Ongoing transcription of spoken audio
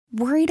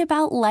Worried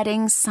about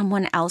letting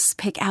someone else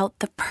pick out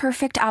the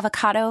perfect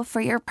avocado for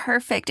your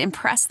perfect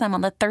impress them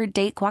on the third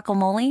date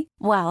guacamole?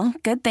 Well,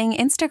 good thing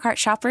Instacart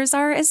shoppers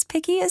are as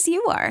picky as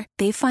you are.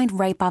 They find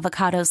ripe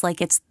avocados like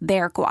it's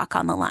their guac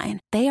on the line.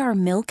 They are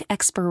milk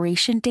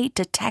expiration date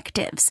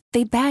detectives.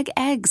 They bag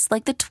eggs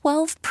like the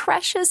 12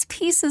 precious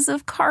pieces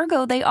of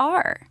cargo they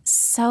are.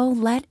 So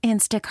let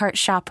Instacart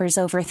shoppers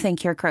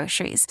overthink your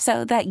groceries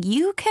so that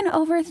you can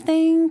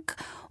overthink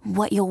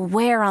what you'll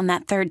wear on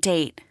that third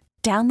date.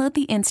 Download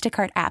the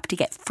Instacart app to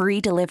get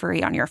free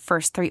delivery on your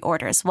first 3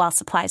 orders while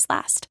supplies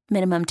last.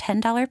 Minimum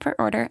 $10 per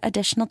order.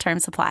 Additional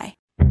terms apply.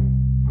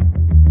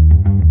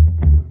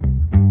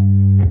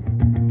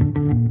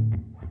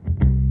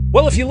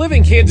 Well, if you live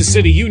in Kansas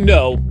City, you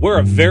know we're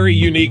a very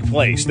unique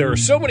place. There are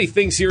so many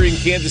things here in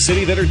Kansas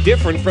City that are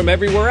different from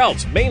everywhere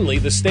else, mainly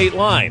the state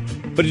line.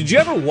 But did you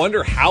ever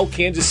wonder how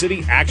Kansas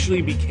City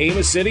actually became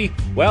a city?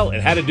 Well,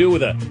 it had to do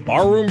with a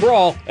barroom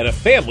brawl and a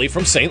family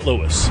from St.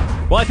 Louis.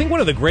 Well, I think one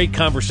of the great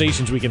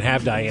conversations we can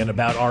have, Diane,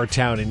 about our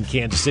town in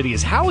Kansas City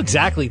is how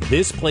exactly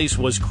this place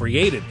was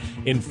created.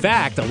 In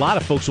fact, a lot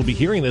of folks will be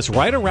hearing this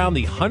right around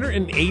the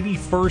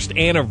 181st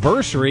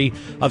anniversary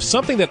of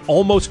something that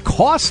almost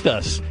cost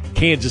us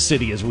Kansas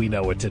City as we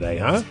know it today,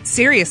 huh?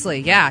 Seriously,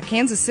 yeah.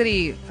 Kansas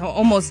City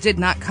almost did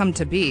not come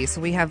to be, so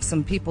we have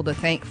some people to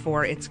thank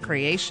for its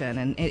creation,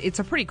 and it's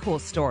a pretty cool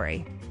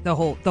story. The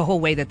whole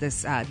way that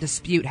this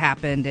dispute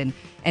happened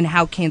and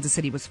how Kansas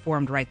City was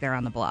formed right there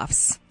on the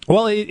bluffs.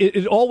 Well,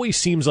 it always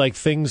seems like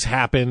things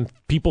happen,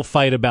 people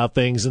fight about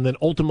things, and then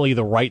ultimately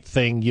the right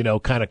thing,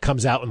 kind of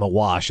comes out in the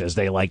wash, as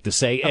they like to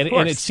say. And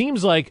it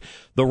seems like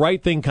the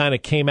right thing kind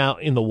of came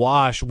out in the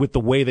wash with the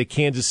way that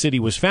Kansas City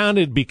was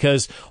founded,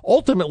 because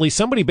ultimately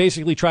somebody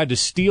basically tried to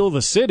steal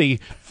the city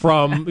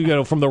from,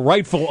 from the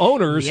rightful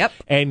owners. Yep.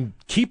 And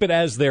keep it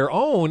as their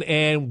own,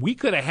 and we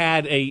could have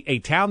had a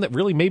town that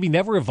really maybe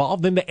never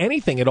evolved into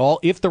anything at all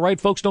if the right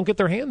folks don't get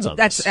their hands on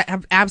this.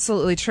 That's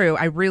absolutely true.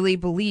 I really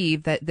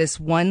believe that this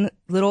one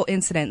little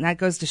incident, and that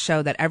goes to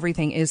show that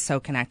everything is so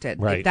connected.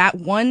 Right. If that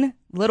one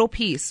little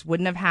piece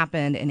wouldn't have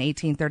happened in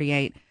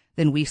 1838,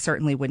 then we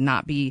certainly would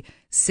not be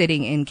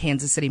sitting in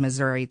Kansas City,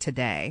 Missouri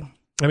today.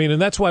 I mean,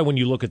 and that's why when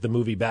you look at the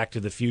movie Back to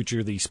the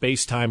Future, the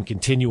space-time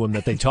continuum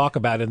that they talk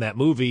about in that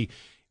movie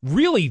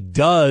really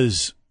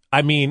does,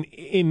 I mean,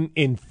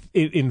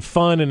 in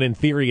fun and in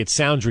theory, it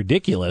sounds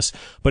ridiculous.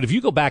 But if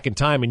you go back in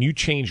time and you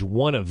change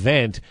one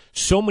event,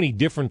 so many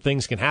different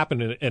things can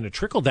happen in a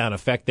trickle-down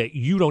effect that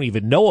you don't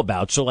even know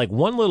about. So like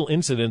one little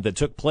incident that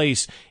took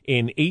place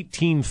in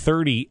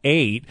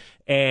 1838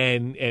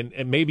 and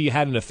maybe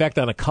had an effect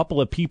on a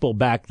couple of people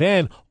back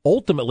then,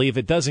 ultimately, if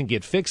it doesn't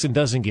get fixed and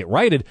doesn't get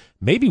righted,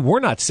 maybe we're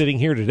not sitting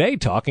here today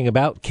talking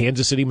about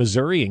Kansas City,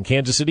 Missouri and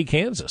Kansas City,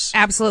 Kansas.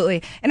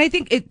 Absolutely. And I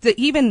think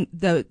even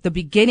the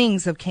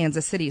beginnings of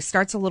Kansas City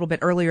starts a little bit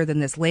earlier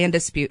than this land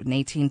dispute in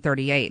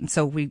 1838. And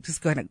so we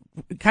just going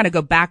to kind of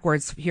go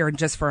backwards here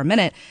just for a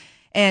minute.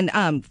 And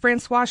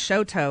Francois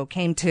Chouteau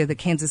came to the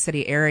Kansas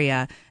City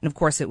area, and of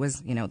course it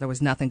was, there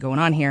was nothing going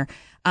on here.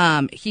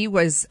 He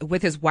was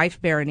with his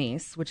wife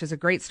Berenice, which is a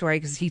great story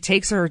because he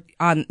takes her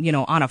on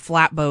a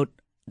flatboat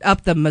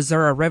up the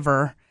Missouri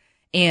River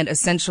and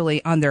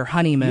essentially on their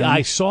honeymoon. Yeah,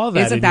 I saw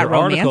that. Isn't in that your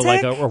romantic?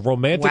 article, like a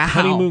romantic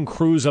honeymoon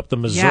cruise up the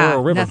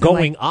Missouri River,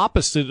 going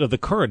opposite of the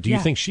current. Do you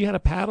think she had a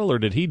paddle, or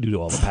did he do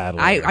all the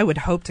paddling? I would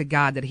hope to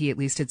God that he at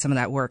least did some of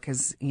that work,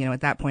 because at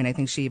that point I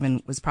think she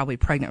even was probably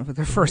pregnant with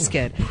her first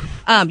kid.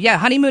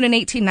 Honeymoon in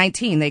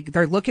 1819.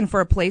 They're looking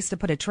for a place to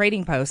put a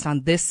trading post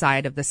on this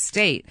side of the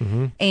state,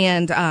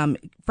 and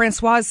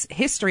Francois'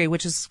 history,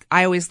 which is,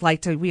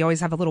 we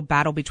always have a little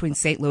battle between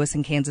St. Louis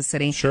and Kansas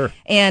City. Sure.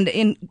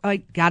 And I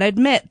gotta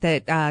admit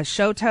that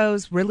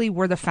Chouteaus really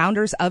were the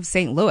founders of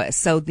St. Louis.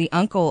 So the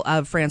uncle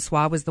of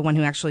Francois was the one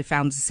who actually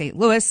founded St.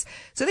 Louis.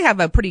 So they have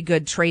a pretty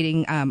good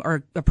trading,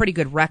 or a pretty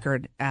good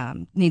record,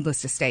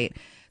 needless to state.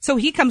 So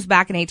he comes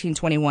back in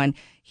 1821.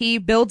 He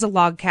builds a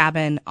log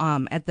cabin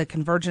at the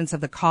convergence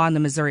of the Kaw and the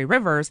Missouri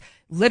rivers,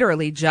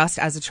 literally just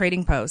as a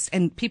trading post,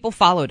 and people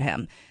followed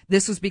him.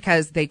 This was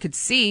because they could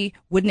see,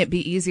 wouldn't it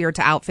be easier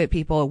to outfit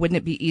people? Wouldn't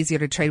it be easier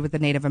to trade with the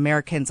Native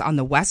Americans on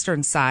the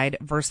western side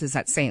versus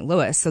at St.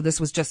 Louis? So this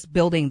was just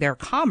building their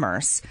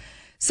commerce.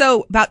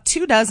 So about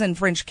 24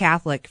 French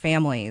Catholic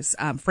families,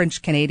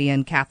 French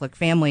Canadian Catholic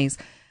families,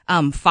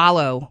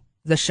 follow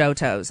the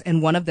Chouteaus,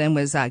 and one of them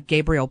was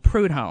Gabriel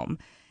Prudhomme.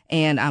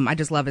 And I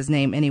just love his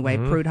name anyway,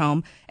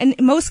 Prudhomme. And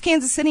most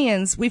Kansas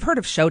Cityans, we've heard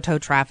of Chouteau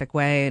Traffic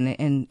Way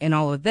and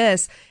all of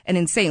this. And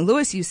in St.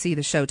 Louis, you see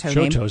the Chouteau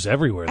name. Chouteau's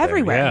everywhere.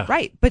 Everywhere, yeah.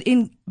 Right.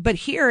 But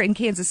here in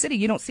Kansas City,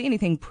 you don't see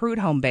anything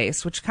Prudhomme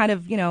based, which kind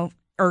of,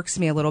 irks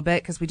me a little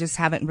bit, because we just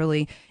haven't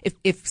really,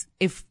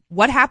 if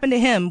what happened to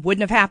him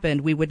wouldn't have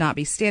happened, we would not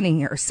be standing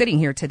here or sitting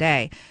here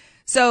today.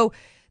 So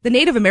the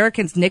Native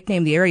Americans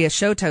nicknamed the area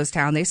Chouteau's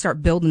Town. They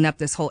start building up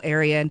this whole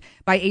area, and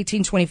by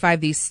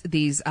 1825,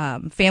 these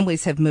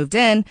families have moved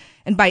in,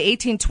 and by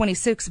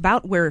 1826,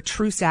 about where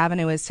Truce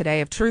Avenue is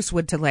today, if Truce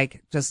would to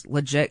just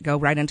legit go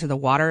right into the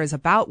water, is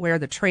about where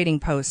the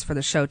trading post for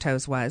the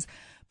Chouteaus was.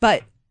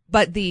 But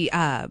the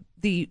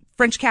the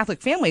French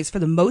Catholic families, for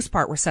the most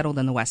part, were settled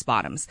in the West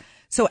Bottoms.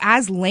 So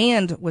as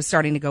land was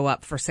starting to go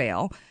up for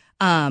sale,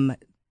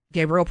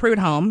 Gabriel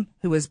Prudhomme,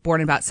 who was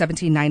born in about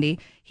 1790,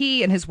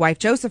 he and his wife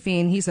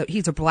Josephine, he's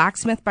a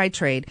blacksmith by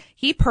trade.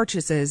 He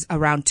purchases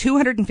around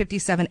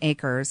 257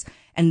 acres,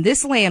 and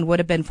this land would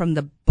have been from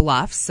the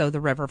Bluffs, so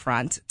the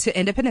riverfront, to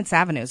Independence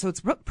Avenue. So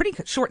it's pretty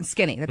short and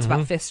skinny. That's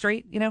about 5th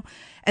Street,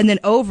 and then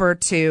over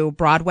to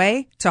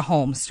Broadway to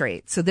Holmes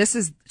Street. So this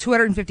is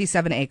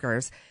 257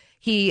 acres.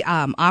 He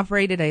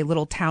operated a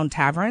little town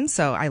tavern,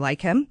 so I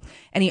like him.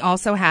 And he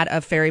also had a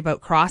ferry boat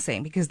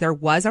crossing, because there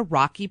was a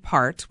rocky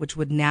part, which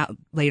would now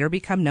later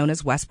become known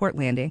as Westport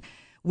Landing,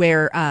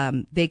 where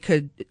they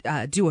could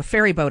do a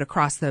ferry boat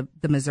across the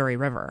Missouri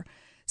River.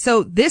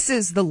 So this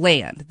is the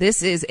land.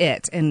 This is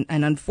it. And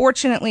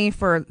unfortunately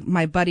for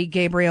my buddy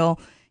Gabriel,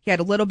 he had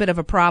a little bit of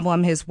a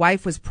problem. His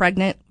wife was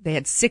pregnant. They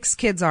had 6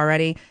 kids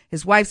already.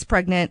 His wife's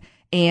pregnant,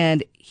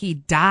 and he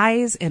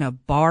dies in a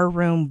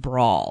barroom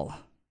brawl.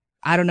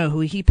 I don't know who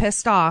he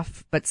pissed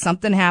off, but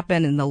something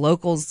happened, and the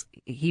locals,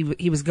 he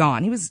was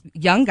gone. He was a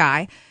young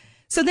guy.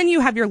 So then you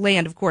have your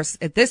land, of course,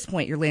 at this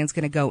point, your land's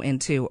going to go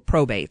into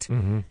probate.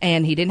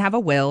 And he didn't have a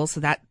will,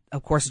 so that,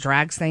 of course,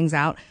 drags things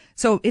out.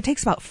 So it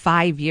takes about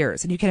 5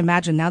 years. And you can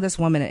imagine now this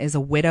woman is a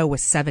widow with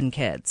 7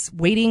 kids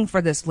waiting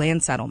for this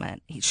land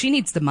settlement. She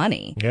needs the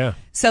money. Yeah.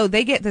 So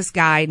they get this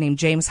guy named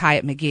James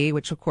Hyatt McGee,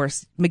 which, of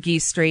course,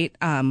 McGee Street,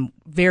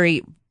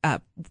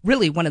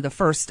 really one of the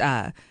first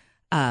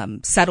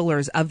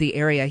settlers of the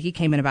area. He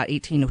came in about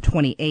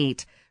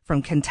 1828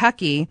 from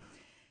Kentucky.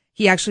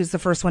 He actually is the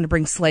first one to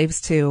bring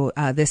slaves to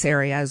this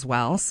area as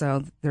well.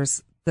 So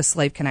there's the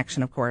slave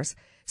connection, of course.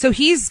 So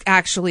he's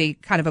actually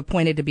kind of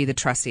appointed to be the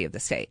trustee of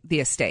the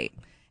estate.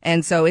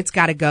 And so it's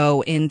got to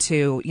go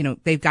into,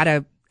 they've got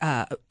to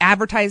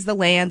advertise the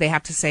land. They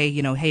have to say,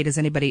 hey, does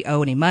anybody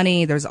owe any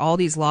money? There's all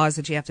these laws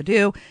that you have to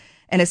do.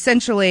 And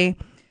essentially,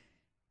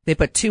 they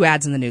put 2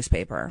 ads in the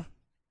newspaper,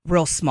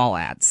 real small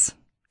ads,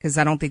 because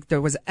I don't think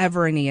there was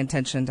ever any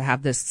intention to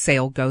have this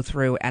sale go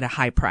through at a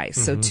high price.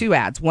 So 2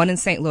 ads, one in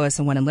St. Louis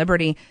and one in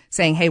Liberty,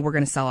 saying, hey, we're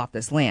going to sell off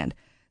this land.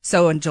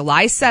 So on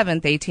July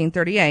 7th,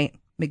 1838,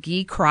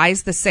 McGee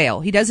cries the sale.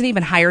 He doesn't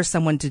even hire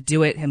someone to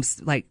do it,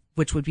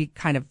 which would be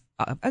kind of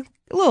a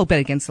little bit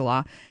against the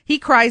law. He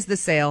cries the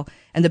sale,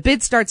 and the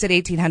bid starts at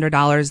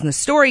 $1,800, and the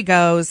story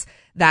goes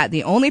that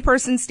the only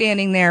person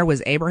standing there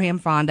was Abraham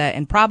Fonda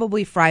and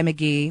probably Fry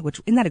McGee,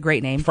 which isn't that a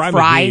great name? Fry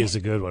McGee is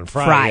a good one.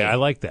 Fry. Yeah, I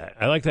like that.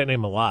 I like that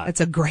name a lot.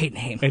 It's a great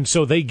name. And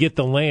so they get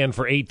the land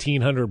for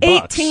 $1,800.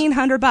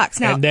 $1,800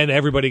 now, and then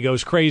everybody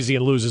goes crazy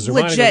and loses their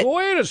mind. And goes,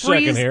 wait a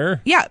second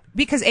here. Yeah,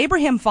 because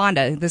Abraham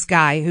Fonda, this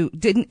guy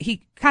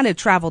he kind of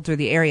traveled through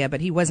the area,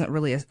 but he wasn't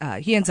really.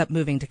 He ends up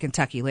moving to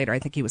Kentucky later. I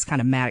think he was kind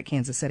of mad at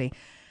Kansas City.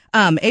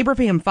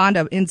 Abraham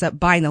Fonda ends up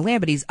buying the land,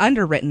 but he's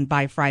underwritten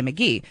by Fry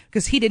McGee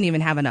because he didn't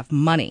even have enough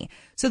money.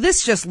 So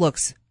this just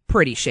looks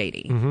pretty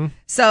shady.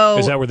 So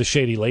is that where the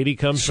shady lady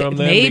comes from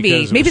then? Maybe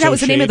that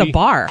was the name of the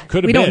bar.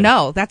 Could have we been. Don't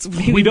know.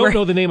 We don't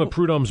know the name of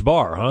Prudhomme's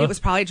bar, huh? It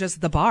was probably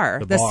just the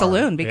bar, the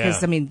saloon,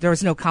 because there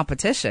was no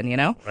competition,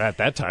 At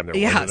that time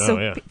there wasn't.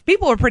 So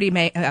people are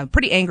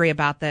pretty angry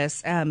about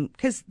this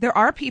because there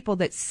are people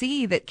that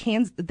see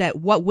that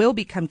what will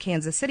become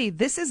Kansas City.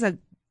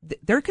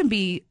 There can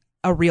be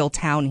a real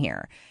town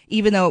here,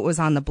 even though it was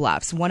on the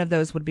bluffs. One of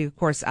those would be, of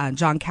course,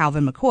 John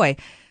Calvin McCoy.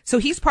 So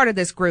he's part of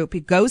this group. He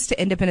goes to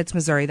Independence,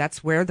 Missouri.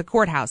 That's where the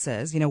courthouse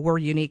is. We're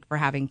unique for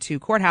having 2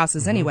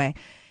 courthouses anyway.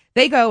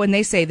 They go and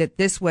they say that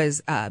this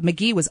was,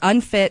 McGee was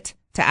unfit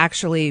to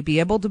actually be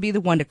able to be the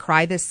one to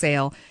cry this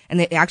sale.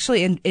 And it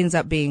actually ends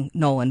up being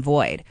null and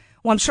void.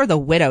 Well, I'm sure the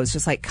widow's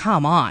just like,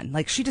 come on.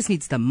 Like, she just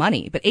needs the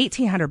money. But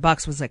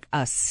 $1,800 was like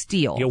a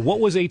steal. Yeah,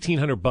 what was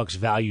 $1,800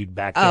 valued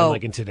back then,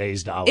 like in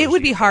today's dollars? It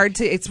would be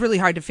it's really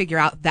hard to figure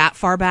out that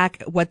far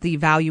back what the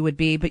value would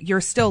be, but you're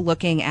still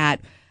looking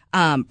at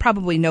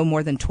probably no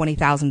more than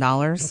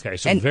 $20,000. Okay,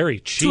 so very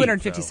cheap.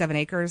 257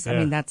 acres. Yeah. I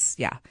mean, that's,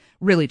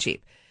 really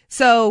cheap.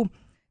 So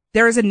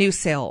there is a new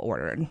sale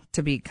ordered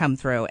to come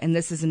through, and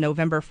this is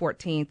November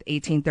 14th,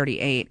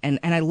 1838. And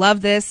I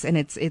love this, and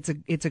it's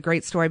a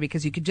great story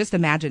because you could just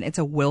imagine it's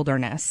a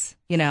wilderness,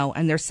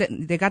 and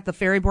they got the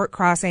ferry boat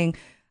crossing,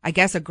 I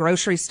guess a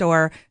grocery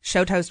store,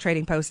 Shoto's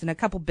Trading Post, and a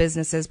couple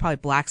businesses, probably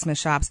blacksmith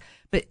shops.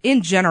 But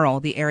in general,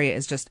 the area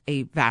is just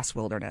a vast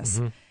wilderness.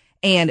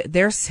 And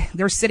they're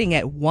sitting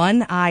at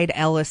One-Eyed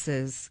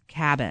Ellis's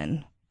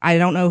cabin. I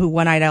don't know who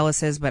One-Eyed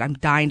Ellis is, but I'm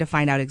dying to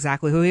find out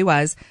exactly who he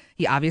was.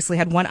 He obviously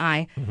had one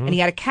eye, and he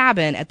had a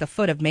cabin at the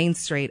foot of Main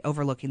Street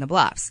overlooking the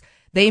bluffs.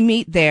 They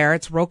meet there.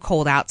 It's real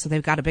cold out, so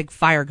they've got a big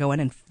fire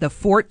going, and the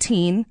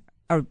 14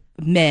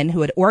 men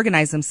who had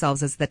organized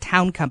themselves as the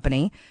town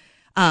company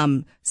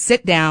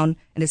sit down,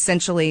 and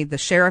essentially the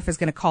sheriff is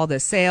going to call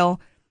this sale.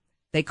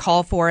 They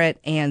call for it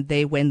and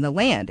they win the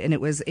land. And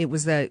it was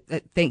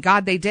thank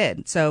God they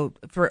did. So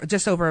for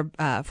just over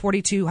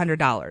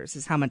 $4,200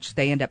 is how much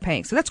they end up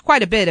paying. So that's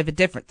quite a bit of a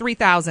difference,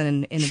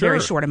 $3,000 in a very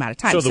short amount of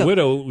time. So the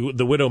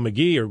widow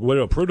McGee or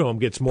widow Prudhomme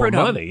gets more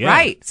money. Yeah.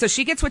 Right. So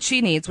she gets what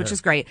she needs, which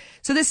is great.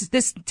 So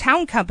this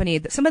town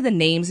company, some of the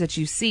names that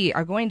you see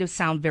are going to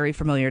sound very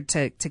familiar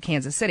to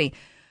Kansas City.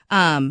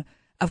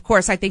 Of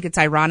course, I think it's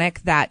ironic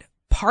that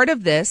part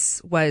of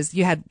this was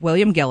you had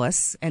William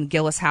Gillis, and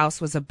Gillis House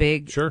was a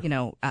big,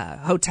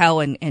 hotel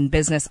and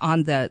business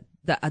on the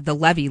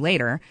levee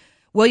later.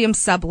 William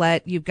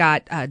Sublet, you've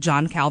got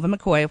John Calvin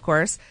McCoy, of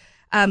course.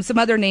 Some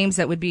other names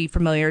that would be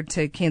familiar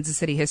to Kansas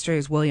City history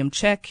is William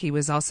Chick. He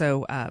was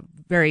also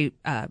very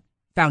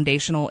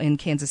foundational in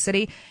Kansas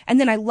City. And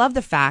then I love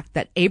the fact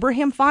that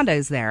Abraham Fonda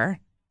is there.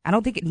 I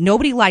don't think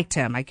nobody liked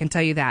him. I can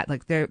tell you that.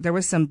 Like there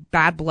was some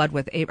bad blood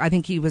with Abraham. I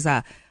think he was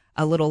a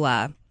little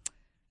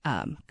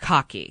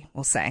cocky,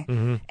 we'll say.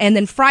 Mm-hmm. And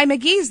then Fry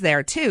McGee's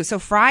there too. So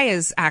Fry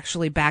is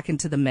actually back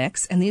into the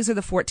mix. And these are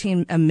the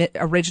 14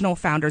 original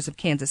founders of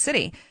Kansas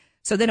City.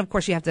 So then, of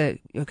course, you have to,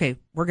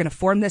 we're going to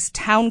form this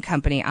town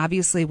company.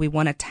 Obviously, we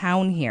want a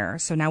town here.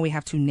 So now we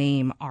have to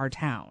name our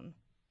town.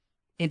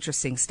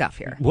 Interesting stuff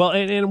here. Well,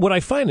 and what I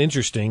find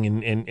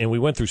interesting, and we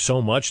went through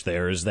so much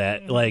there, is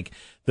that like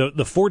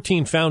the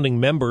 14 founding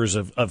members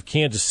of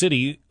Kansas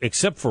City,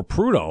 except for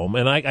Prudhomme,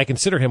 and I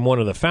consider him one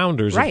of the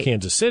founders of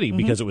Kansas City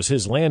because it was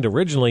his land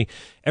originally.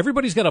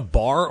 Everybody's got a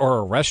bar or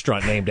a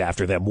restaurant named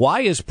after them.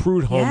 Why has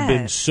Prudhomme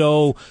been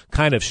so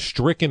kind of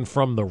stricken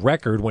from the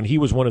record when he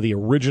was one of the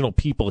original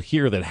people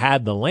here that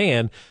had the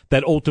land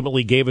that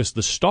ultimately gave us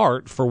the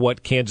start for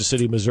what Kansas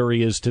City,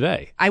 Missouri is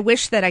today? I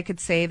wish that I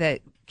could say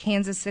that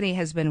Kansas City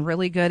has been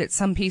really good at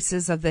some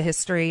pieces of the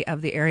history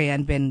of the area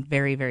and been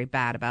very, very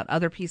bad about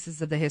other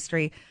pieces of the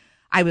history.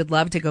 I would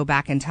love to go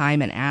back in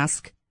time and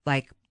ask,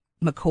 like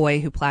McCoy,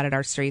 who platted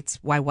our streets,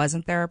 why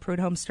wasn't there a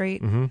Prudhomme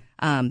Street?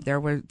 Mm-hmm. There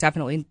were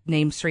definitely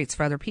named streets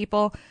for other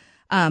people,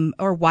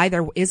 or why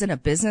there isn't a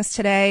business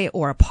today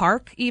or a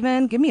park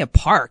even. Give me a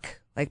park.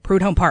 Like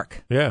Prudhomme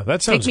Park. Yeah,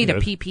 that sounds good.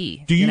 Take me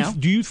to PP.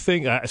 Do you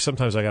think,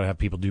 sometimes I gotta have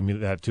people do me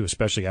that too,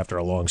 especially after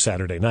a long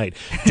Saturday night.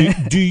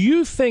 Do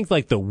you think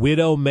like the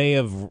widow may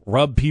have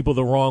rubbed people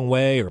the wrong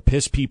way or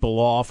pissed people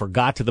off or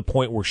got to the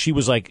point where she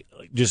was like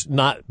just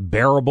not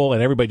bearable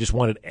and everybody just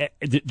wanted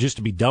just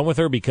to be done with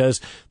her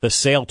because the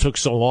sale took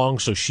so long,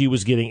 so she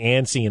was getting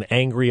antsy and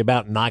angry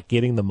about not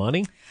getting the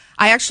money?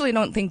 I actually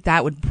don't think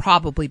that would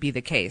probably be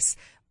the case.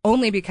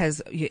 Only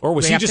because or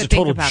was he just a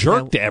total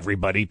jerk to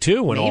everybody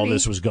too when all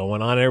this was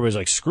going on? Everybody's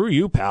like, "Screw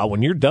you, pal!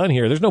 When you're done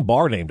here, there's no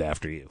bar named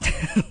after you."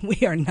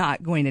 We are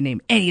not going to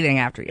name anything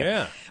after you.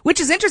 Yeah,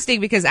 which is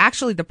interesting because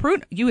actually,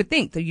 you would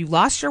think that you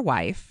lost your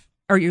wife,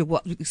 or you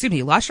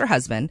lost your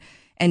husband,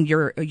 and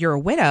you're a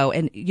widow,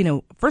 and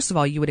first of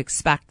all, you would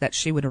expect that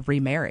she would have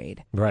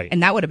remarried, right?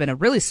 And that would have been a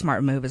really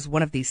smart move, as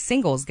one of these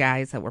singles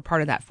guys that were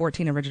part of that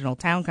 14 original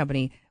town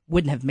company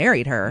wouldn't have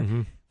married her.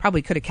 Mm-hmm.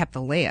 Probably could have kept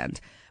the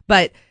land,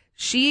 but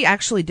she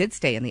actually did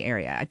stay in the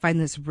area. I find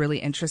this really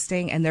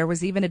interesting. And there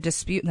was even a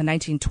dispute in the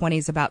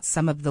 1920s about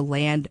some of the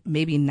land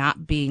maybe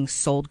not being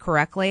sold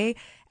correctly,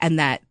 and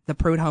that the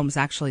Prudhommes,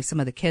 actually, some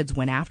of the kids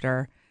went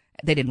after.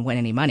 They didn't win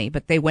any money,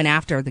 but they went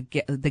after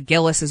the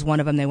Gillis is one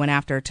of them. They went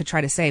after to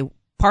try to say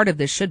part of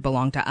this should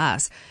belong to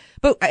us.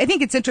 But I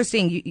think it's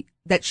interesting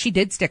that she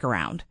did stick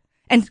around.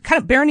 And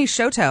kind of Berenice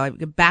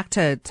Choteau, back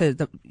to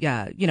the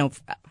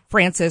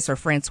Francis or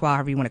Francois,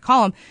 however you want to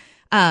call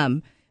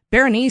him.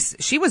 Berenice,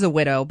 she was a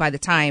widow by the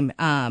time,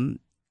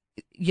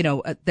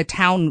 the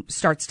town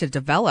starts to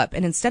develop.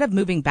 And instead of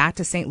moving back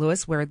to St.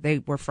 Louis, where they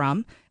were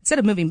from, instead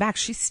of moving back,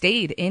 she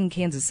stayed in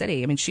Kansas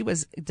City. I mean, she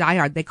was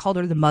diehard. They called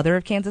her the mother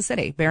of Kansas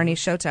City,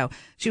 Berenice Choteau.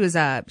 She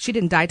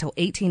didn't die till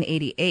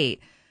 1888,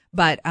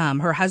 but,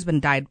 her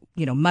husband died,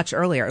 much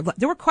earlier.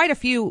 There were quite a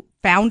few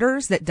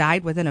founders that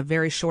died within a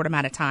very short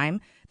amount of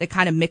time. That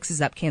kind of mixes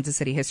up Kansas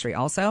City history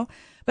also.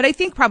 But I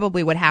think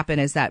probably what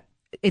happened is that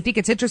I think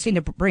it's interesting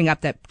to bring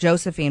up that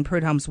Josephine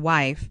Prudhomme's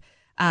wife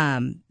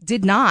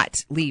did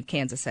not leave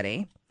Kansas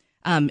City.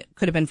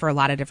 Could have been for a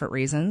lot of different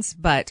reasons,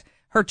 but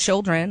her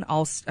children,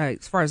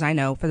 as far as I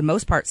know, for the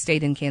most part,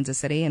 stayed in Kansas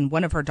City, and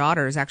one of her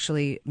daughters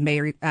actually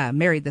married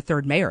the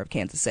third mayor of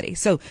Kansas City.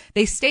 So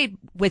they stayed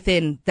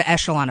within the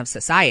echelon of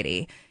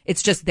society.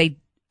 It's just they,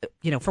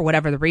 for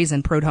whatever the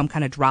reason, Prudhomme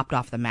kind of dropped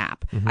off the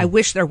map. Mm-hmm. I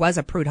wish there was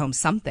a Prudhomme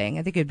something.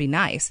 I think it'd be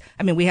nice.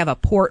 I mean, we have a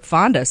Port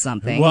Fonda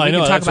something. Well, we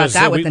can talk about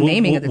that with the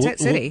naming of the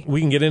city. We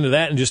can get into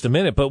that in just a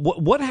minute. But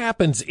what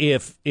happens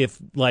if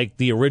like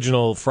the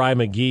original Fry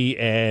McGee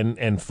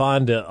and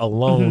Fonda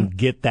alone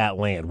get that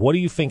land? What do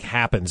you think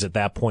happens at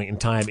that point in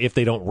time if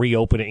they don't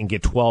reopen it and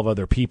get 12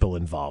 other people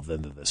involved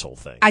into this whole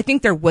thing? I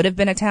think there would have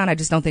been a town. I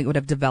just don't think it would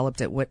have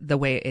developed it the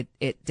way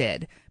it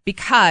did.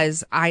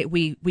 Because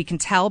we can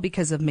tell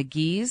because of the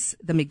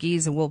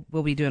McGees, and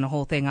we'll be doing a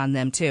whole thing on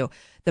them too.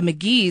 The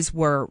McGees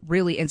were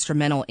really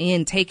instrumental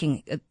in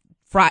taking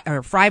Fry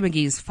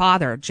McGee's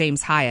father,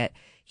 James Hyatt.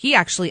 He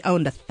actually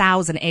owned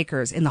 1,000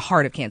 acres in the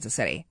heart of Kansas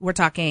City. We're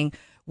talking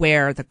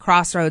where the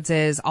crossroads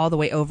is, all the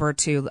way over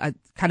to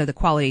kind of the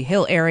Quality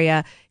Hill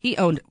area. He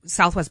owned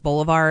Southwest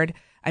Boulevard.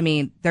 I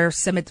mean, their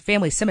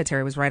family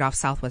cemetery was right off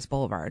Southwest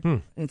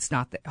Boulevard. It's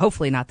not,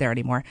 hopefully not there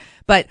anymore.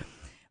 But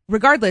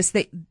regardless,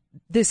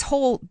 this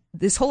whole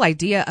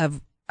idea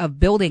of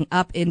building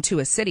up into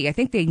a city, I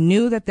think they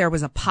knew that there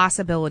was a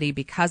possibility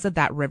because of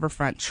that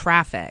riverfront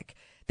traffic.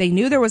 They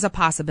knew there was a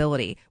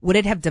possibility. Would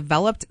it have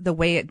developed the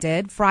way it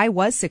did? Fry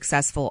was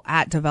successful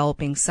at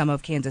developing some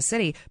of Kansas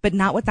City, but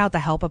not without the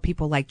help of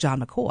people like John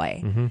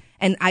McCoy. Mm-hmm.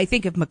 And I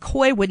think if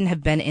McCoy wouldn't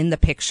have been in the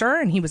picture,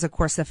 and he was, of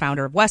course, the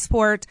founder of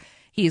Westport,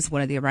 he's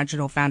one of the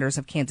original founders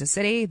of Kansas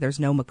City. There's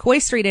no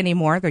McCoy Street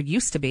anymore. There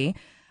used to be.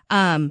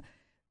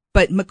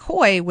 But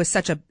McCoy was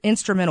such an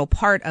instrumental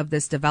part of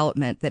this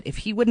development that if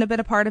he wouldn't have been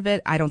a part of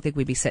it, I don't think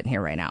we'd be sitting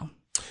here right now.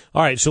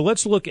 All right, so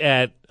let's look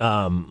at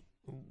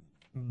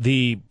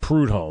the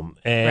Prudhomme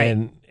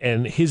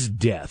and his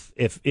death.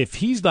 If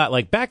he's not,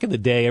 like, back in the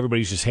day,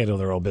 everybody's just handling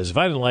their own business. If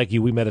I didn't like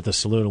you, we met at the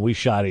saloon and we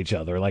shot each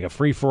other, like a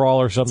free for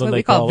all or something. That's what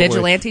we call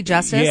vigilante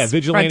justice. Yeah,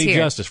 vigilante Frontier.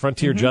 justice,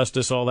 frontier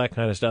justice, all that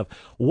kind of stuff.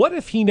 What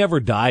if he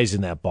never dies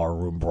in that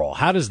barroom brawl?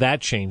 How does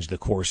that change the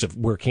course of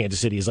where Kansas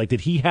City is? Like,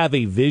 did he have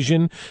a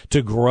vision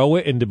to grow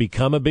it and to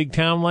become a big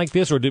town like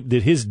this, or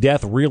did his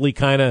death really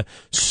kind of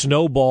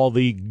snowball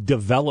the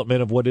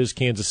development of what is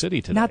Kansas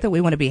City today? Not that we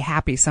want to be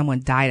happy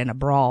someone died in a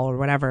brawl or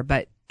whatever,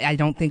 but I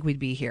don't think we'd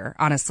be here,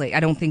 honestly. I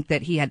don't think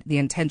that he had the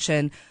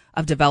intention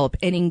of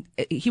developing.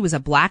 He was a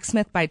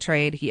blacksmith by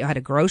trade. He had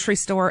a grocery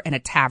store and a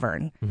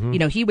tavern. Mm-hmm. You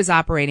know, he was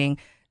operating,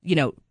 you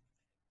know,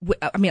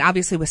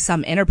 obviously with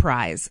some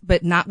enterprise,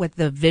 but not with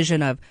the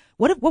vision of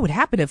what would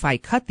happen if I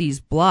cut these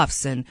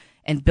bluffs and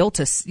built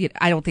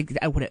I don't think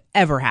that would have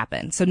ever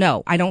happened. So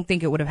no, I don't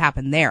think it would have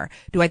happened there.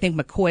 Do I think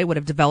McCoy would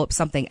have developed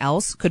something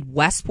else? Could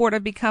Westport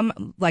have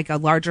become like a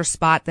larger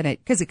spot than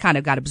because it kind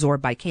of got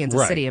absorbed by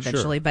Kansas City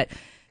eventually, sure. But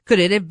could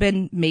it have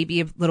been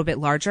maybe a little bit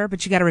larger?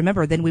 But you got to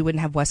remember, then we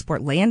wouldn't have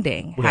Westport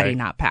Landing had he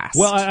not passed.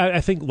 Well, I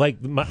think like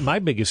my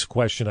biggest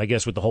question, I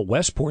guess, with the whole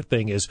Westport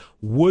thing is,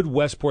 would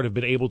Westport have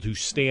been able to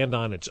stand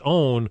on its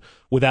own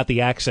without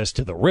the access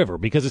to the river?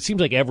 Because it seems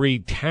like every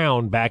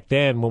town back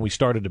then, when we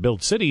started to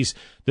build cities,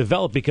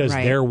 developed because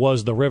there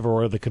was the river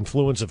or the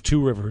confluence of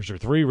two rivers or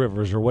three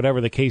rivers or whatever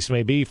the case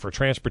may be for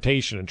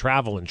transportation and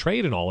travel and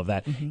trade and all of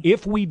that. Mm-hmm.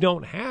 If we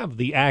don't have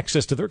the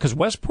access to the, because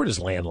Westport is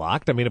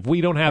landlocked. I mean, if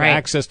we don't have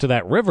access to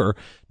that river,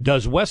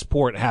 does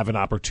Westport have an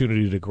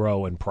opportunity to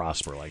grow and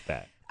prosper like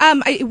that?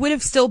 It would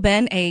have still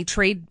been a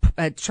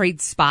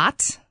trade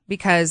spot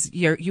because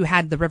you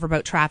had the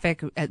riverboat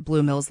traffic at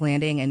Blue Mills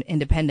Landing and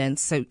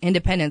Independence. So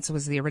Independence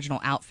was the original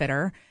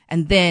outfitter.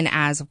 And then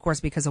of course,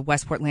 because of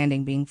Westport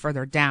Landing being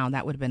further down,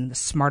 that would have been the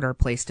smarter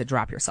place to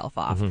drop yourself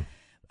off.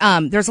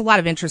 Mm-hmm. There's a lot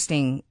of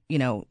interesting,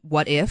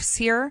 what ifs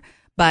here,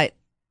 but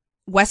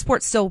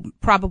Westport still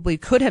probably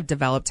could have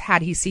developed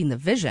had he seen the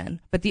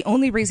vision. But the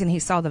only reason he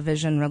saw the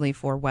vision really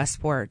for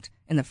Westport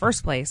in the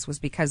first place was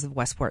because of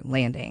Westport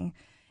Landing.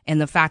 And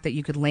the fact that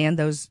you could land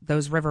the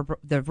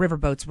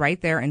riverboats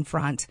right there in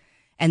front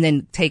and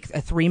then take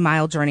a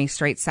 3-mile journey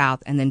straight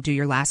south and then do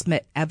your last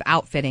bit of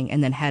outfitting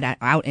and then head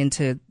out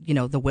into,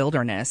 the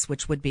wilderness,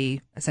 which would be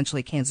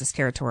essentially Kansas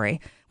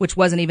territory, which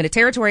wasn't even a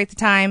territory at the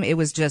time. It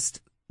was just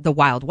the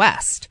Wild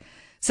West.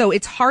 So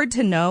it's hard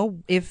to know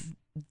if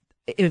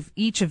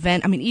each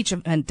event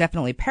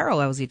definitely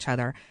parallels each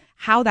other,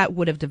 how that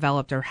would have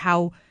developed or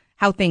how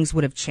things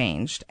would have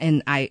changed.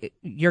 And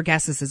your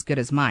guess is as good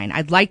as mine.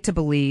 I'd like to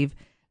believe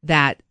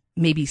that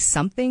maybe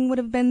something would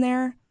have been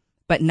there,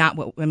 but not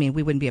we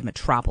wouldn't be a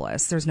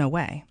metropolis. There's no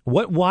way.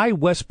 Why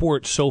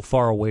Westport so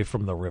far away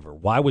from the river?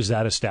 Why was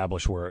that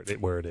established where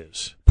it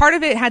is? Part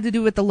of it had to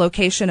do with the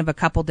location of a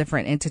couple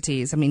different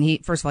entities. I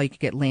mean, first of all, you could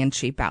get land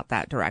cheap out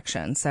that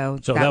direction. So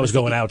that was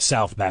going out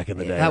south back in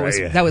the day.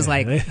 That was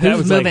like,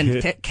 who's moving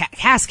to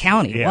Cass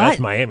County? Yeah, what? That's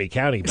Miami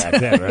County back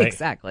then, right?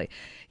 Exactly.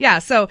 Yeah.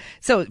 So,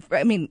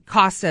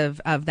 cost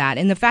of that.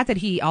 And the fact that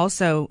he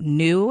also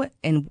knew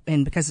and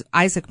because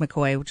Isaac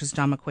McCoy, which is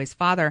John McCoy's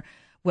father,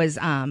 was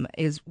an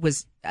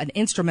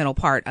instrumental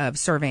part of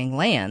surveying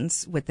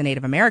lands with the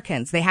Native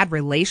Americans. They had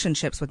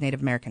relationships with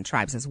Native American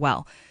tribes as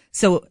well.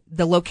 So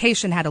the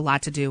location had a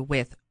lot to do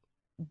with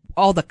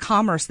all the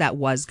commerce that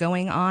was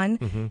going on.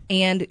 Mm-hmm.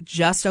 And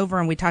just over,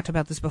 and we talked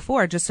about this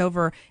before, just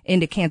over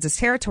into Kansas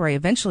territory,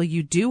 eventually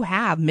you do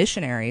have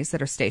missionaries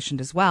that are stationed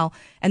as well.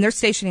 And they're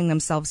stationing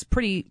themselves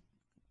pretty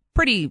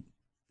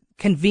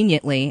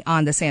conveniently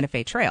on the Santa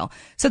Fe Trail.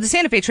 So the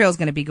Santa Fe Trail is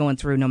going to be going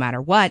through no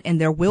matter what,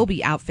 and there will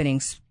be outfitting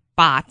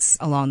spots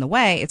along the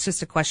way. It's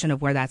just a question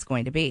of where that's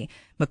going to be.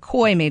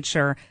 McCoy made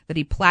sure that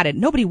he platted.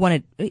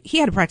 He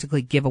had to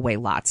practically give away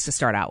lots to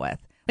start out with.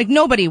 Like,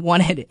 nobody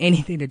wanted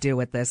anything to do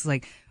with this.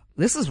 Like,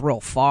 this is real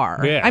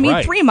far.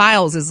 Yeah, 3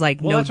 miles is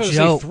like no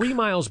joke. 3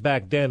 miles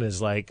back then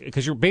is like,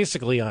 because you're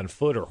basically on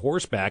foot or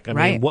horseback. I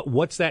mean,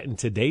 what's that in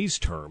today's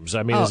terms?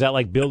 I mean, is that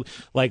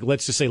like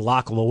let's just say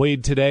Loch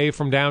Lloyd today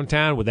from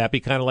downtown? Would that be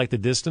kind of like the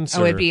distance?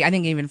 It'd be, I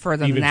think, even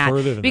further than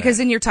that. Because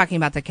then you're talking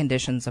about the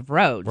conditions of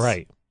roads.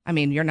 Right. I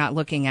mean, you're not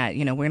looking at,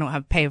 we don't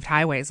have paved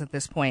highways at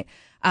this point.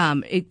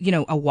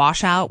 A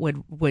washout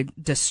would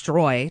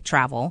destroy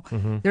travel.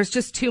 Mm-hmm. There's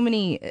just too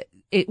many.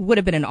 It would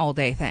have been an all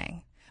day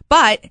thing.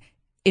 But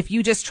if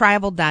you just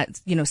traveled that,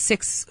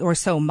 6 or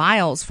so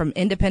miles from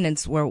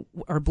Independence or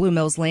Blue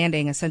Mills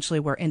Landing, essentially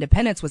where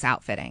Independence was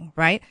outfitting,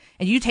 right?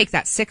 And you take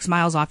that 6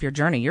 miles off your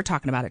journey, you're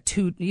talking about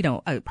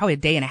probably a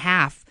day and a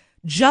half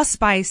just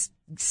by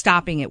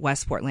stopping at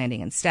Westport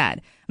Landing instead.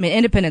 I mean,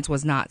 Independence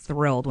was not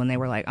thrilled when they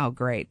were like, oh,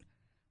 great.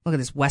 Look at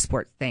this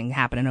Westport thing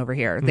happening over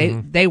here.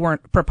 Mm-hmm. They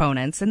weren't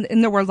proponents. And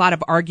there were a lot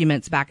of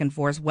arguments back and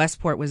forth.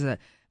 Westport was a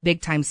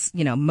big time,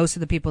 most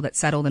of the people that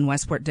settled in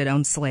Westport did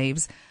own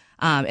slaves.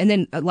 And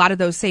then a lot of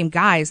those same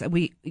guys,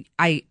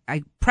 I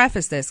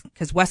preface this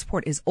because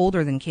Westport is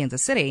older than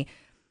Kansas City.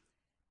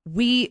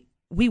 We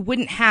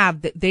wouldn't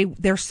have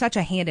they're such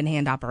a hand in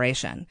hand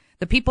operation.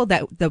 The people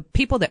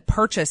that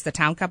purchased the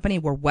town company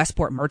were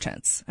Westport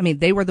merchants. I mean,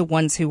 they were the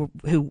ones who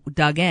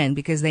dug in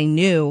because they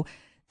knew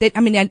that. I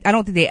mean, I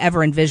don't think they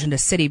ever envisioned a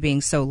city being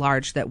so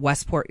large that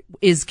Westport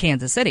is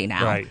Kansas City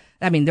now. Right.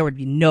 I mean, there would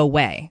be no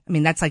way. I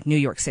mean, that's like New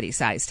York City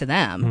size to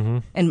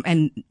them. Mm-hmm.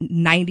 And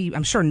 90,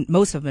 I'm sure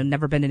most of them have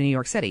never been to New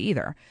York City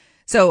either.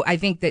 So I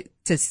think that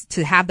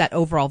to have that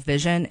overall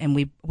vision, and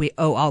we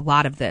owe a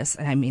lot of this,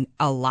 and I mean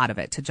a lot of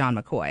it, to John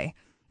McCoy.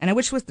 And I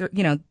wish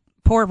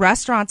poor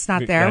restaurant's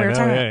not there. We were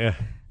talking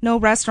no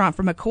restaurant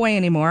for McCoy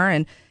anymore,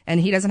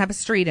 and he doesn't have a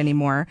street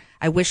anymore.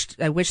 I wish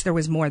there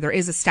was more. There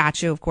is a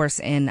statue, of course,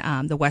 in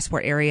the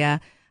Westport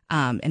area.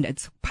 And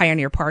it's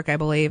Pioneer Park, I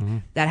believe,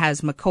 that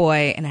has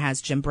McCoy, and it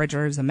has Jim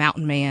Bridgers, the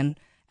Mountain Man,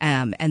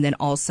 and then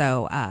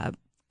also,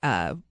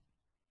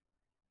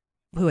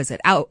 who is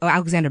it?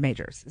 Alexander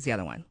Majors is the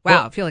other one.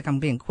 Wow, I feel like I'm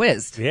being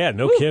quizzed. Yeah,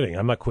 no kidding.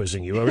 I'm not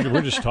quizzing you.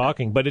 We're just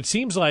talking. But it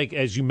seems like,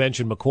 as you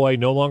mentioned, McCoy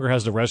no longer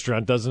has the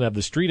restaurant, doesn't have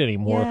the street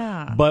anymore.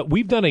 Yeah. But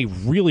we've done a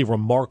really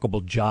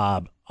remarkable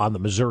job on the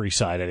Missouri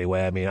side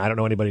anyway. I mean, I don't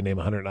know anybody named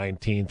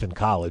 119th in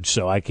college,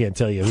 so I can't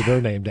tell you who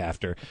they're named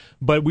after.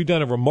 But we've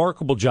done a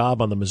remarkable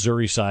job on the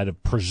Missouri side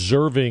of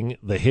preserving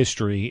the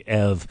history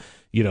of,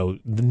 the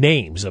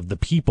names of the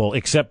people,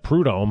 except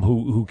Prudhomme,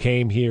 who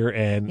came here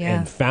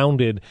and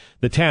founded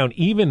the town.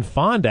 Even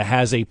Fonda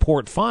has a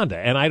Port Fonda.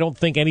 And I don't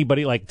think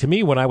anybody, to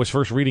me, when I was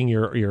first reading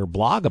your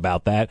blog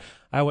about that,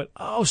 I went,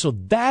 oh, so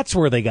that's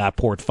where they got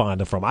Port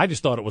Fonda from. I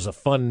just thought it was a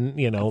fun,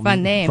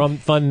 fun name.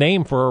 Fun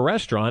name for a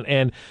restaurant.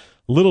 And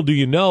little do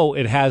you know,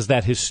 it has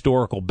that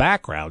historical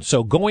background.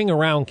 So going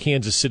around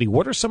Kansas City,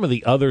 what are some of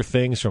the other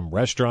things, from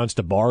restaurants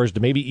to bars to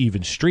maybe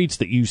even streets,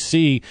 that you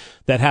see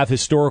that have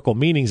historical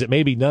meanings that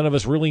maybe none of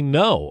us really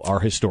know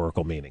are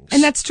historical meanings?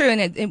 And that's true.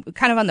 And it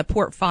kind of on the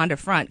Port Fonda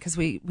front, because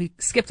we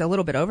skipped a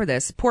little bit over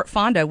this. Port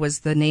Fonda was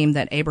the name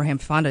that Abraham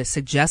Fonda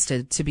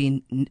suggested to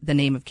be the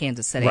name of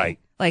Kansas City. Right.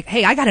 Like,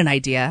 hey, I got an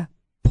idea.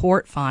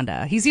 Port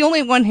Fonda. He's the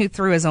only one who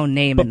threw his own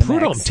name in the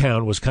Prudhomme mix.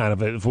 Town was kind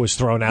of was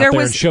thrown out there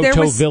in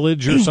Choteau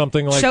Village or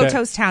something like that.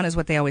 Choteau's Town is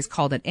what they always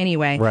called it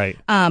anyway. Right.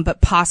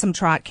 But Possum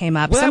Trot came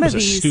up. Well, that was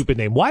a stupid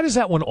name. Why does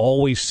that one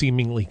always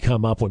seemingly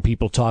come up when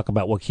people talk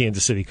about what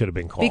Kansas City could have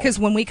been called? Because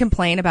when we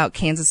complain about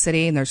Kansas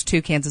City, and there's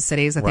 2 Kansas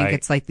Cities, I think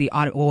it's like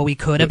we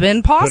could have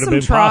been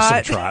Possum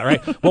Trot.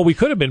 Right? Well, we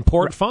could have been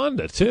Port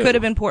Fonda too. Could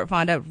have been Port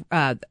Fonda.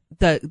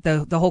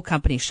 The whole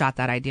company shot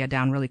that idea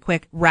down really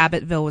quick.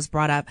 Rabbitville was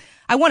brought up.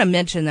 I want to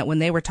mention that when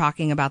they were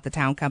talking about the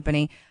town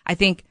company, I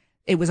think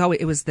it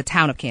was the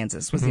town of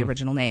Kansas was the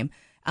original name.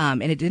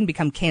 And it didn't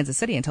become Kansas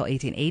City until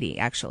 1880,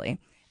 actually.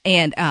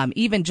 And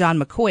even John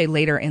McCoy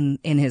later in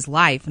his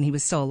life, when he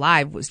was still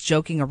alive, was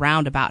joking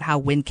around about how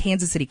when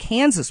Kansas City,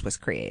 Kansas was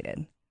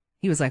created,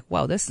 he was like,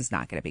 whoa, this is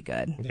not going to be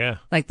good. Yeah.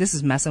 Like, this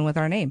is messing with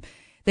our name.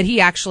 That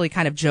he actually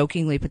kind of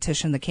jokingly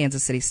petitioned the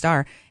Kansas City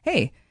Star,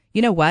 hey,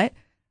 you know what?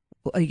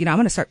 I'm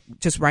going to start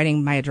just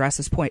writing my address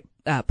as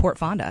Port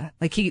Fonda.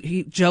 Like,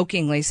 he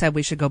jokingly said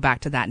we should go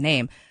back to that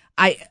name.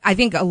 I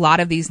think a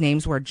lot of these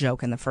names were a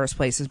joke in the first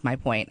place, is my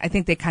point. I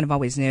think they kind of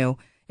always knew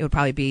it would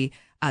probably be,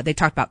 they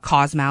talked about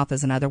Cosmouth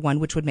as another one,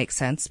 which would make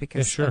sense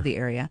because of the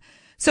area.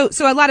 So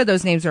a lot of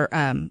those names are,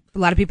 a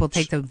lot of people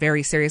take them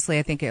very seriously.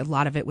 I think a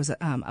lot of it was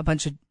a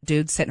bunch of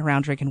dudes sitting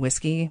around drinking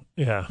whiskey,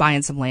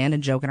 buying some land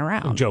and joking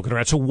around.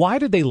 So why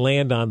did they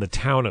land on the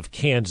town of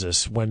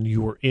Kansas when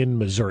you were in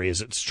Missouri?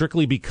 Is it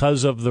strictly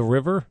because of the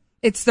river?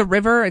 It's the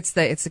river. It's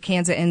the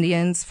Kansas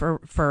Indians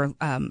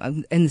and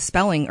the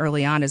spelling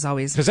early on is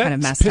always kind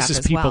of messed up as well. Because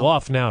that pisses people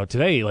off now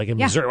today, like in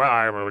Missouri. Well,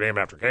 I'm named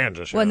after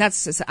Kansas. Well, and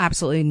that's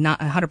absolutely not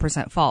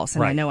 100% false.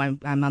 And I know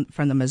I'm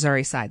from the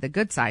Missouri side, the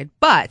good side,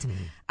 but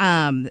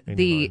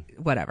the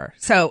whatever.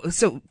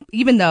 So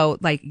even though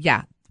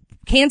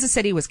Kansas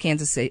City was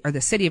Kansas City, or the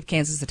city of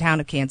Kansas, the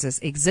town of Kansas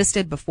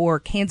existed before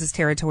Kansas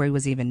Territory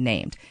was even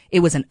named.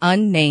 It was an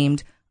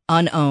unnamed,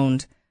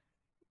 unowned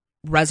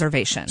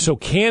reservation. So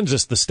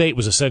Kansas, the state,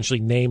 was essentially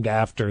named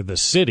after the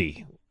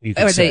city, you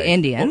could or say. The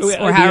Indians,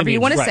 or however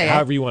you want to say it.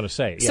 However you want to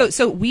say it. Yeah.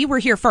 So we were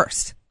here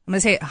first. I'm going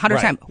to say it 100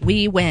 times.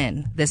 We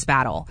win this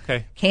battle.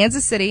 Okay.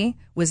 Kansas City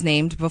was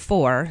named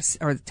before,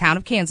 or the town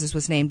of Kansas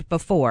was named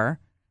before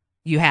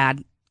you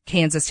had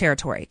Kansas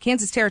Territory.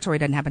 Kansas Territory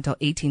doesn't happen until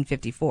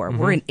 1854.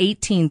 We're in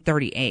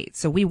 1838.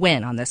 So we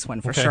win on this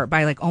one for sure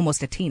by like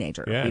almost a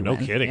teenager. Yeah, no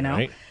kidding, you know?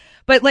 Right?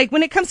 But like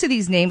when it comes to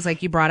these names,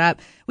 like you brought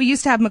up, we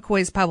used to have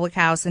McCoy's Public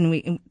House,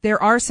 and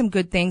there are some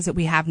good things that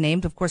we have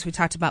named. Of course, we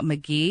talked about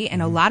McGee,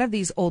 and a lot of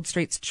these old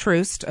streets.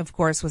 Troost, of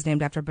course, was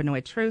named after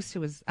Benoit Troost,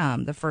 who was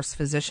the first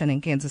physician in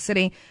Kansas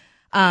City.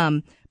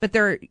 But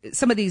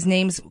some of these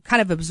names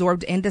kind of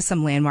absorbed into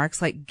some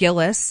landmarks, like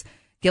Gillis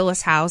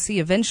House. He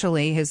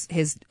eventually,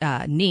 his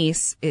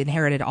niece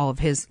inherited all of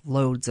his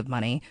loads of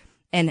money.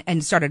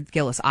 And started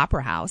Gillis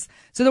Opera House.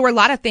 So there were a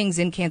lot of things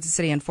in Kansas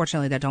City,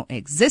 unfortunately, that don't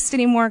exist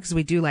anymore because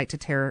we do like to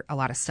tear a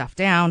lot of stuff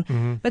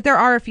down. But there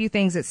are a few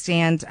things that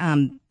stand.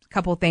 A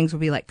couple of things would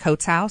be like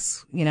Coates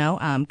House.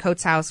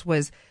 Coates House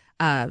was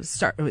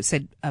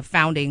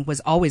founding was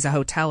always a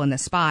hotel in the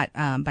spot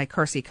by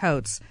Kersey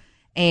Coates,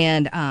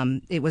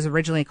 and it was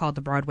originally called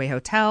the Broadway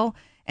Hotel.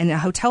 And the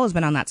hotel has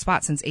been on that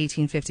spot since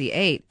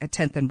 1858 at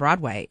 10th and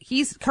Broadway.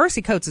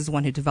 Kersey Coates is the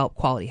one who developed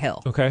Quality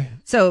Hill. Okay.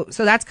 So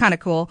that's kind of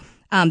cool.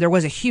 There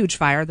was a huge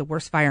fire. The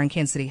worst fire in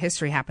Kansas City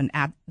history happened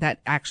at that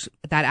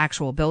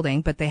actual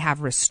building, but they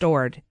have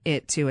restored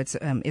it to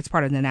it's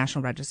part of the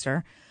National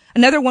Register.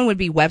 Another one would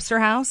be Webster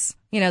House,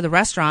 the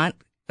restaurant.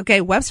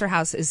 Okay. Webster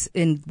House is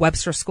in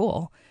Webster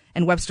School,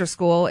 and Webster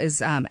School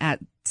is, at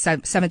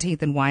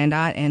 17th and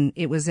Wyandotte, and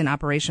it was in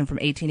operation from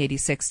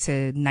 1886 to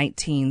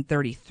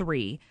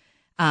 1933.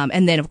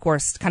 And then, of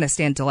course, kind of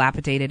stand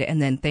dilapidated.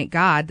 And then thank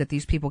God that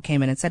these people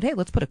came in and said, hey,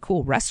 let's put a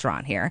cool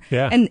restaurant here.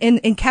 Yeah.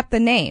 And kept the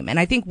name. And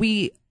I think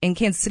we in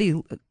Kansas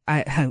City,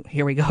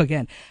 here we go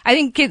again. I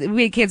think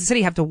we in Kansas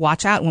City have to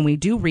watch out when we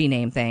do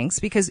rename things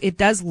because it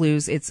does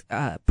lose its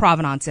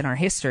provenance in our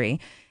history.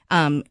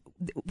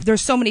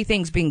 There's so many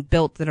things being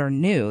built that are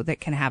new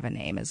that can have a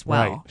name as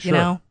well. Right,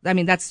 sure. I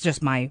mean, that's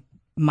just my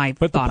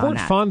but thought the on Port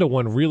that. Fonda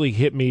one really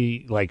hit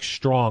me like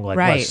strong. Like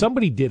Right. wow,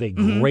 somebody did a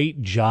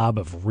great job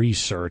of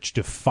research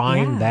to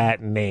find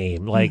that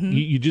name. Like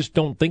you just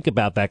don't think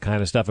about that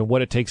kind of stuff and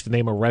what it takes to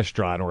name a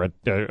restaurant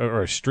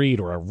or a street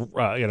or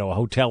a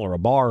hotel or a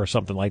bar or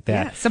something like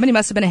that. Yeah. Somebody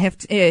must have been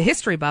a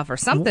history buff or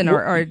something,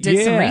 or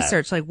did some Yeah.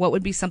 research. Like, what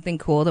would be something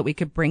cool that we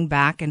could bring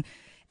back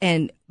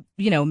and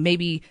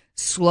maybe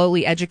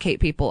slowly educate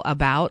people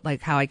about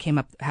like how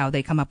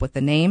they come up with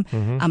the name.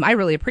 I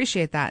really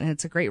appreciate that. And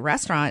it's a great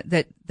restaurant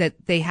that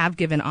they have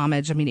given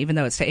homage. I mean, even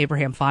though it's to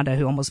Abraham Fonda,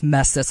 who almost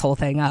messed this whole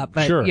thing up,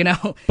 but sure.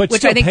 But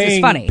which I think is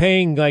funny.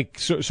 Paying like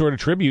sort of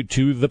tribute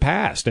to the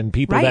past and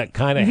people Right. that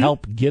kind of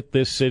helped get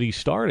this city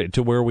started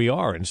to where we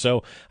are. And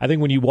so I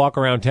think when you walk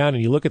around town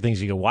and you look at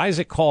things, you go, why is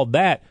it called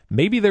that?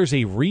 Maybe there's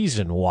a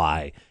reason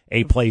why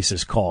a place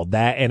is called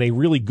that and a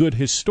really good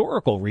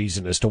historical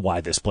reason as to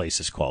why this place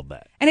is called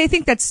that. And I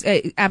think that's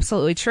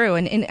absolutely true.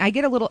 And I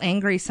get a little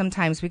angry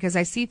sometimes because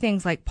I see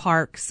things like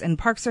parks, and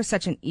parks are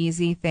such an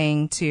easy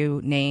thing to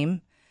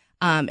name.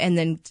 And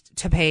then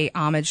to pay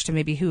homage to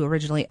maybe who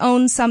originally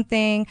owned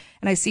something.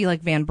 And I see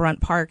like Van Brunt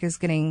Park is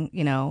getting,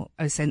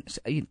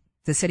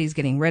 the city's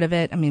getting rid of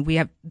it. I mean,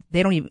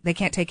 they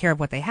can't take care of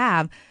what they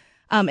have.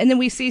 And then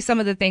we see some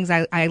of the things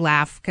I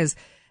laugh because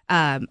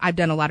I've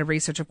done a lot of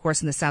research, of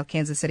course, in the South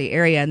Kansas City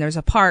area, and there's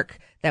a park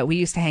that we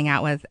used to hang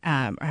out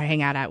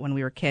at when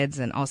we were kids,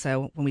 and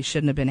also when we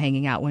shouldn't have been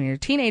hanging out when we were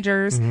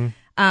teenagers.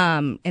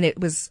 And it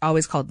was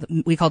always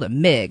we called it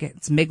MIG.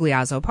 It's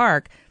Migliazzo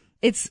Park.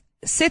 It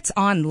sits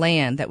on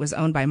land that was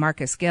owned by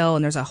Marcus Gill,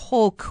 and there's a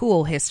whole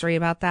cool history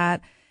about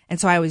that. And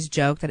so I always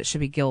joke that it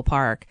should be Gill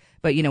Park,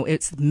 but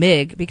it's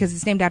MIG because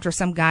it's named after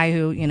some guy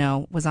who,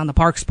 was on the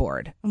Parks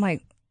Board. I'm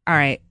like, all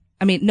right.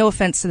 I mean, no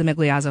offense to the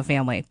Migliazzo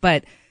family,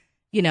 but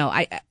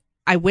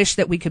I wish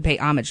that we could pay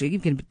homage.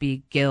 It can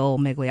be Gill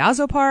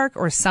Migliazzo Park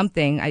or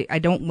something. I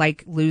don't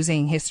like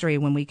losing history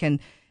when we can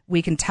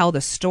tell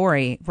the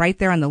story right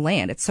there on the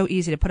land. It's so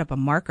easy to put up a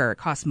marker. It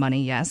costs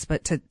money, yes,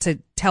 but to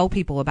tell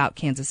people about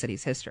Kansas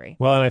City's history.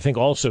 Well, and I think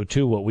also,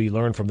 too, what we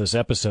learned from this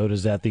episode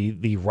is that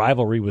the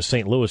rivalry with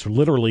St. Louis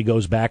literally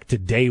goes back to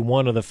day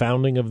one of the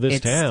founding of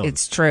this town.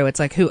 It's true. It's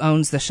like who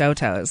owns the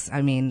Choteaus.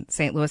 I mean,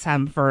 St. Louis had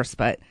them first,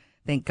 but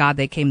thank God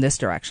they came this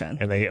direction.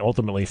 And they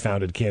ultimately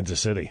founded Kansas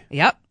City.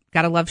 Yep.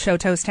 Gotta love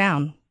Choteau's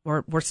town.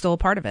 We're still a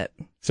part of it.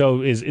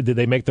 So did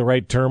they make the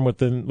right term with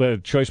the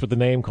choice with the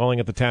name, calling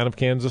it the town of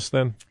Kansas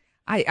then?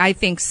 I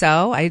think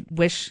so. I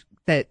wish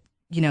that,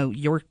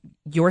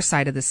 your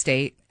side of the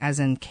state, as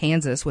in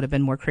Kansas, would have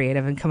been more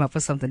creative and come up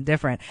with something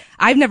different.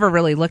 I've never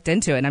really looked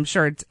into it. And I'm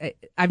sure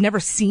I've never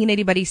seen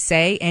anybody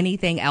say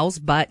anything else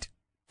but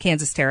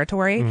Kansas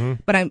Territory.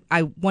 But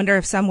I wonder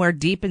if somewhere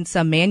deep in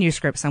some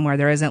manuscript somewhere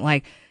there isn't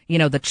like,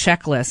 the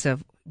checklist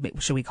of,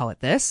 should we call it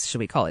this? Should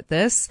we call it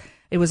this?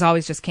 It was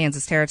always just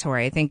Kansas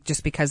Territory. I think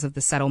just because of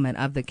the settlement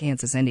of the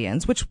Kansas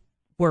Indians, which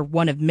were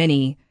one of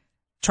many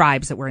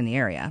tribes that were in the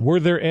area. Are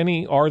there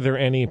any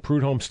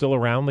Prud'homes still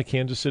around the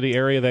Kansas City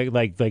area that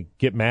like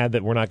get mad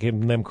that we're not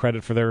giving them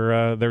credit for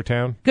their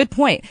town? Good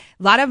point.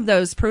 A lot of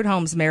those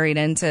Prud'homes married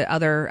into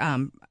other,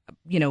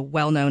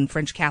 well-known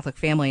French Catholic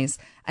families,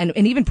 and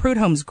even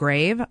Prud'home's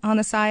grave on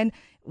the side,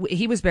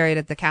 he was buried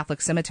at the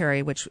Catholic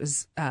cemetery, which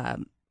was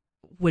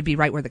would be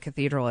right where the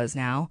cathedral is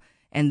now.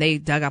 And they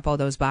dug up all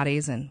those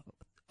bodies and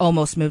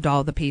almost moved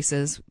all the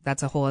pieces.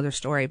 That's a whole other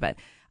story. But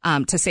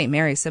to St.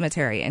 Mary's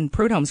Cemetery and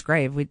Prudhomme's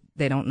grave,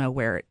 they don't know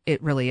where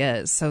it really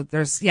is. So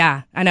there's,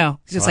 I know.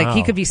 It's just like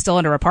he could be still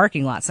under a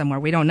parking lot somewhere.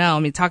 We don't know. I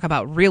mean, talk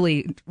about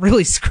really,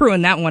 really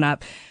screwing that one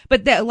up.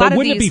 But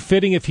wouldn't it be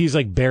fitting if he's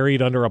like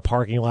buried under a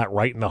parking lot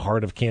right in the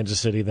heart of Kansas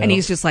City? Then? And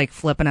he's just like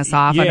flipping us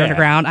off under the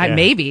ground?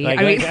 Maybe. Like,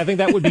 I think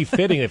that would be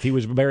fitting if he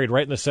was buried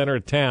right in the center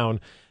of town,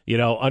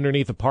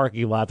 underneath a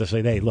parking lot to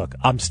say, hey, look,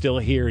 I'm still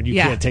here and you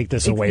can't take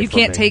this away from me. You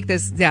can't take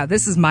this. Yeah,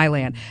 this is my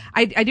land.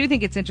 I do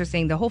think it's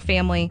interesting. The whole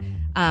family,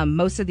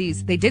 most of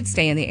these, they did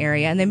stay in the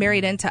area and they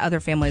married into other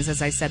families,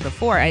 as I said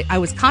before. I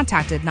was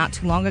contacted not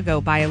too long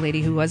ago by a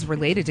lady who was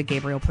related to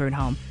Gabriel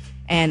Prudhomme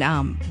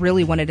and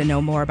really wanted to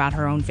know more about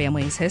her own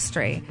family's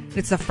history.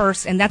 It's the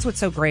first, and that's what's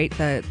so great,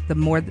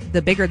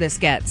 the bigger this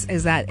gets,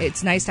 is that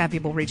it's nice to have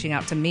people reaching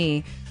out to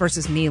me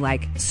versus me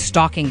like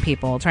stalking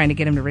people, trying to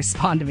get them to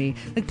respond to me.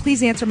 Like,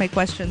 please answer my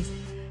questions.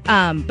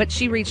 But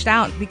she reached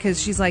out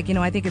because she's like,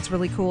 I think it's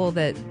really cool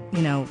that,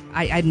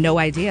 I had no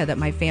idea that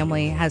my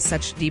family has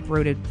such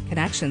deep-rooted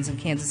connections in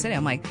Kansas City.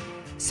 I'm like,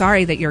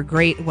 sorry that your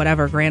great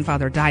whatever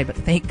grandfather died, but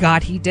thank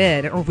God he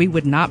did, or we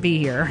would not be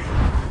here.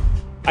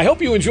 I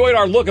hope you enjoyed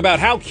our look about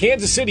how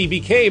Kansas City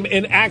became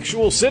an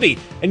actual city.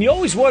 And you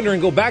always wonder,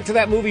 and go back to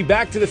that movie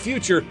Back to the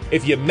Future,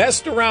 if you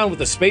messed around with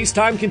the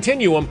space-time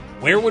continuum,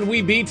 where would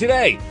we be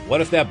today?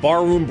 What if that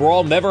barroom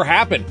brawl never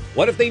happened?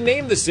 What if they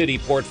named the city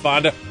Port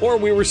Fonda, or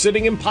we were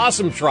sitting in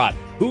Possum Trot?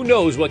 Who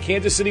knows what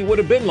Kansas City would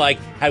have been like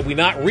had we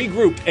not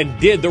regrouped and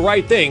did the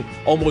right thing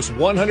almost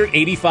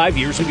 185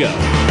 years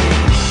ago.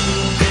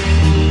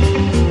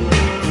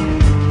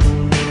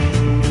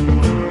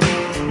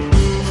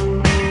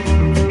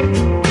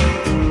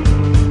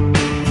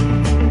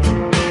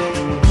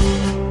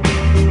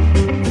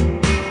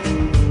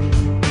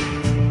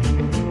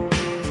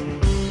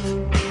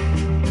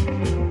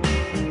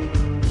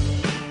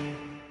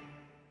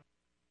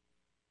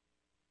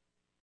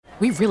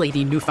 We really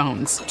need new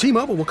phones.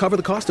 T-Mobile will cover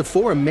the cost of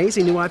 4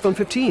 amazing new iPhone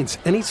 15s,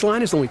 and each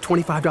line is only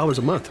 $25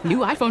 a month. New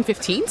iPhone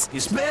 15s?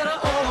 It's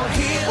better over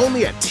here.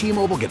 Only at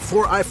T-Mobile, get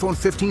 4 iPhone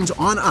 15s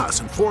on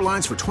us and 4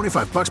 lines for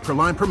 $25 per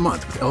line per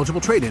month with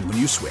eligible trade-in when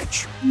you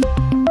switch.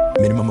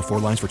 Minimum of 4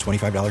 lines for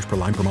 $25 per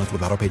line per month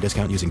with autopay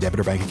discount using debit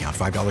or bank account.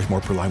 $5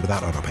 more per line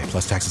without autopay,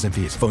 plus taxes and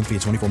fees. Phone fee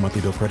at 24 monthly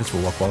bill credits for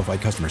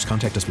well-qualified customers.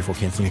 Contact us before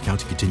canceling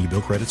account to continue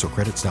bill credits or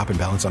credit stop and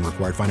balance on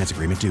required finance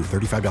agreement due.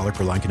 $35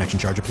 per line connection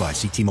charge applies.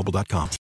 See T-Mobile.com.